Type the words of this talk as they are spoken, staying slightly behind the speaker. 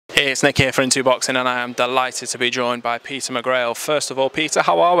It's Nick here for Into Boxing, and I am delighted to be joined by Peter Mcgrail. First of all, Peter,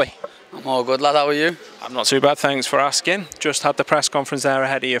 how are we? I'm all good, lad. How are you? I'm not too bad, thanks for asking. Just had the press conference there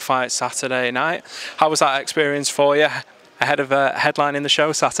ahead of your fight Saturday night. How was that experience for you ahead of headlining the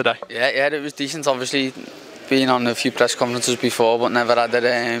show Saturday? Yeah, it was decent. Obviously, been on a few press conferences before, but never had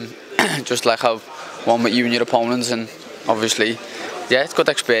it. Just like have one with you and your opponents, and obviously, yeah, it's a good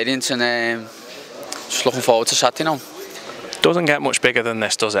experience, and just looking forward to Saturday now. Doesn't get much bigger than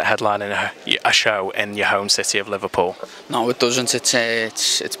this, does it? Headlining a show in your home city of Liverpool. No, it doesn't.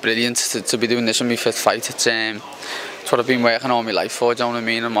 It's brilliant to be doing this in my fifth fight. It's what I've been working all my life for. Do you know what I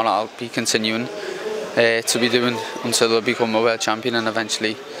mean? And what I'll be continuing to be doing until I become a world champion, and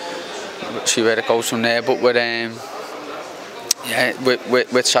eventually see where it goes from there. But with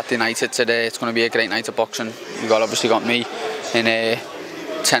Saturday night, it's going to be a great night of boxing. We've obviously got me in a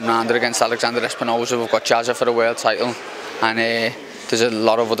 10-rounder against Alexander Espinoza. We've got Jazza for the world title. And there's a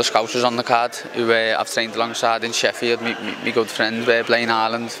lot of other scousers on the card who I've trained alongside in Sheffield. My good friend Blaine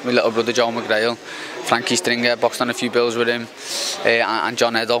Ireland, my little brother Joe Mcgrail, Frankie Stringer, boxed on a few bills with him, and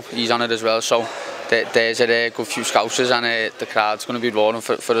John Edo, he's on it as well. So there's a good few scousers, and the crowd's going to be roaring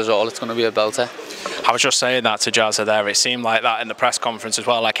for us all. It's going to be a belter. I was just saying that to Jazza there. It seemed like that in the press conference as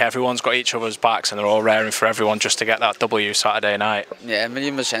well. Like everyone's got each other's backs, and they're all raring for everyone just to get that W Saturday night. Yeah,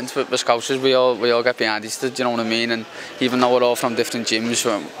 1,000,000%. With scousers, we all get behind each other. Do you know what I mean? And even though we're all from different gyms,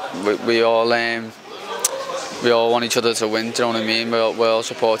 we all want each other to win. Do you know what I mean? We all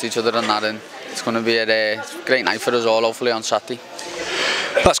support each other on that, and it's going to be a great night for us all. Hopefully on Saturday.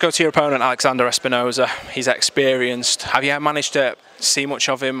 Let's go to your opponent, Alexander Espinoza. He's experienced. Have you managed to see much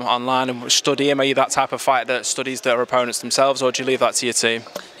of him online and study him? Are you that type of fighter that studies their opponents themselves, or do you leave that to your team?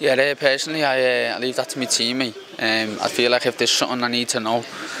 Yeah, personally, I leave that to my team. I feel like if there's something I need to know,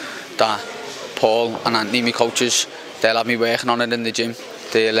 that Paul and Anthony, my coaches, they'll have me working on it in the gym.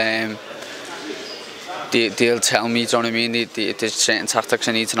 They'll tell me, do you know what I mean? If there's certain tactics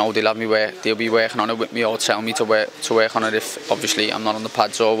I need to know, they'll be working on it with me, or tell me to work on it if obviously I'm not on the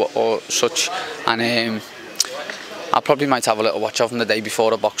pads or such. And I probably might have a little watch of him the day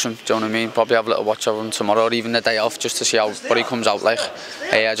before the boxing, do you know what I mean? Probably have a little watch of him tomorrow, or even the day off, just to see what he comes out like.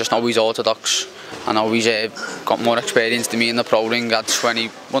 I just know he's orthodox. I know he's got more experience than me in the pro ring. Had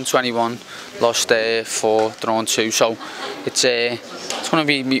 121, lost 4, drawn 2. So it's going to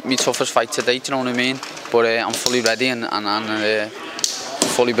be my toughest fight to date, do you know what I mean? But I'm fully ready, and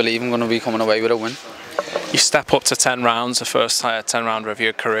fully believe I'm going to be coming away with a win. You step up to 10 rounds, the first 10-rounder of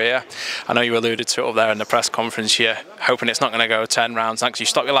your career. I know you alluded to it up there in the press conference. You're hoping it's not going to go 10 rounds because you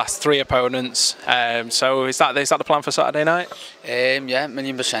stopped your last 3 opponents. So is that the plan for Saturday night? Yeah,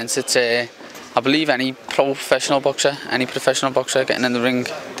 1,000,000%. It's I believe any professional boxer getting in the ring,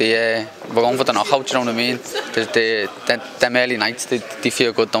 we're going for the knockout. Do you know what I mean? Them early nights, they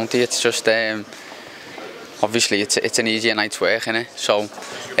feel good, don't they? It's just obviously it's an easier night's work, innit? So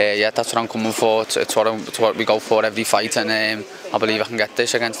yeah, that's what I'm coming for. It's what we go for every fight, and I believe I can get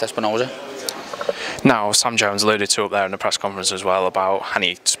this against Espinoza. Now, Sam Jones alluded to up there in the press conference as well and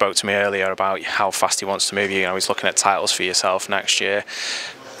he spoke to me earlier about how fast he wants to move you. You know, he's looking at titles for yourself next year.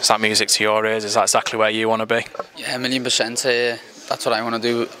 Is that music to your ears? Is that exactly where you want to be? Yeah, 1,000,000%. That's what I want to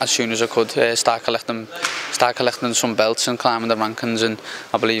do as soon as I could. Start collecting some belts and climbing the rankings, and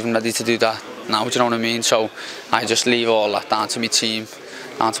I believe I'm ready to do that now. Do you know what I mean? So I just leave all that down to my team,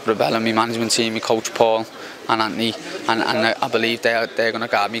 down to Probellum, my management team, my coach Paul and Anthony, and I believe they're going to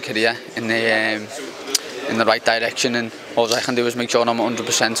guide my career in the right direction. And all I can do is make sure I'm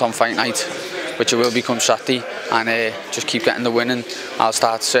 100% on fight night, which it will become Saturday, and just keep getting the win, and I'll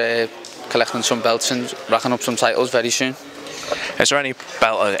start collecting some belts and racking up some titles very soon. Is there any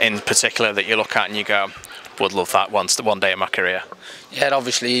belt in particular that you look at and you go, would love that one day in my career? Yeah,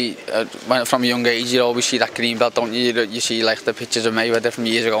 obviously, from a young age you always see that green belt, don't you? You see like the pictures of Mayweather from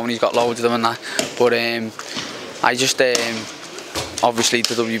years ago, and he's got loads of them and that. But I just obviously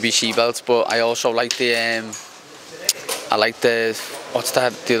the WBC belt, but I also like the what's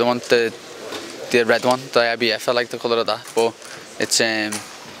that? The other one, the red one, the IBF. I like the colour of that. But it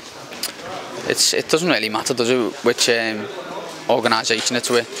doesn't really matter, does it? Which organisation it's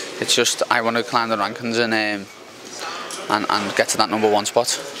with. It's just I want to climb the rankings and get to that #1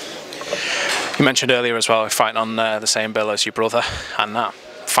 spot. You mentioned earlier as well, fighting on the same bill as your brother, and that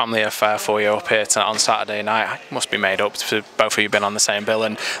family affair for you up here on Saturday night must be made up for both of you been on the same bill,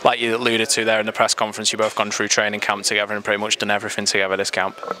 and like you alluded to there in the press conference, you've both gone through training camp together and pretty much done everything together this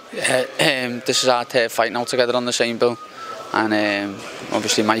camp. Yeah, this is our 3rd fight now together on the same bill, and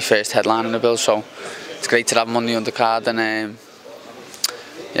obviously my first headline in the bill, so it's great to have him on the undercard, and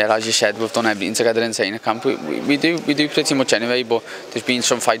yeah, as you said, we've done everything together in training camp. We do pretty much anyway, but there's been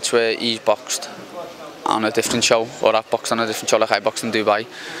some fights where he's boxed on a different show, or I've boxed on a different show, like I boxed in Dubai.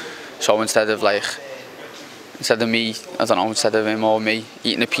 So instead of me, I don't know, instead of him or me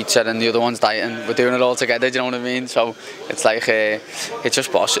eating a pizza and the other one's dieting, we're doing it all together, do you know what I mean? So it's like, it's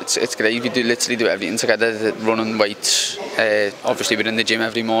just boss, it's great, we literally do everything together, running weights, obviously we're in the gym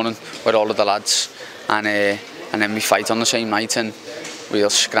every morning with all of the lads, and then we fight on the same night, and we'll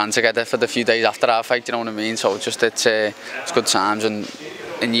scran together for the few days after our fight, you know what I mean? So just it's good times, and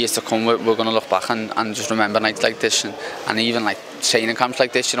in years to come we're going to look back and just remember nights like this, and even like training camps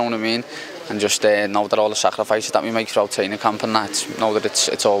like this, you know what I mean? And just know that all the sacrifices that we make throughout training camp and that, know that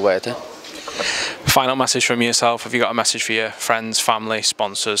it's all worth it. Final message from yourself. Have you got a message for your friends, family,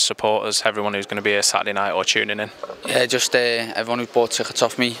 sponsors, supporters, everyone who's going to be here Saturday night or tuning in? Yeah, just everyone who's bought tickets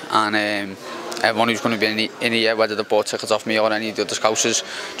off me, and everyone who's going to be in here, whether they bought tickets off me or any of the other scousers,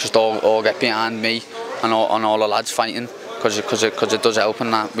 just all get behind me and all the lads fighting, because it does help,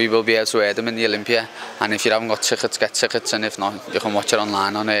 and that we will be able to air them in the Olympia. And if you haven't got tickets, get tickets, and if not, you can watch it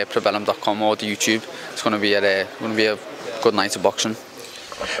online on probellum.com or the YouTube. It's going to be a good night of boxing.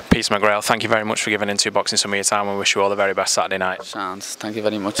 Peace, Mcgrail. Thank you very much for giving Into Boxing some of your time. We wish you all the very best Saturday night. Sounds. Thank you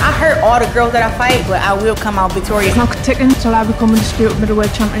very much. I hurt all the girls that I fight, but I will come out victorious. Clock ticking till I become undisputed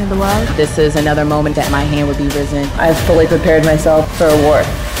middleweight champion of the world. This is another moment that my hand would be risen. I've fully prepared myself for a war.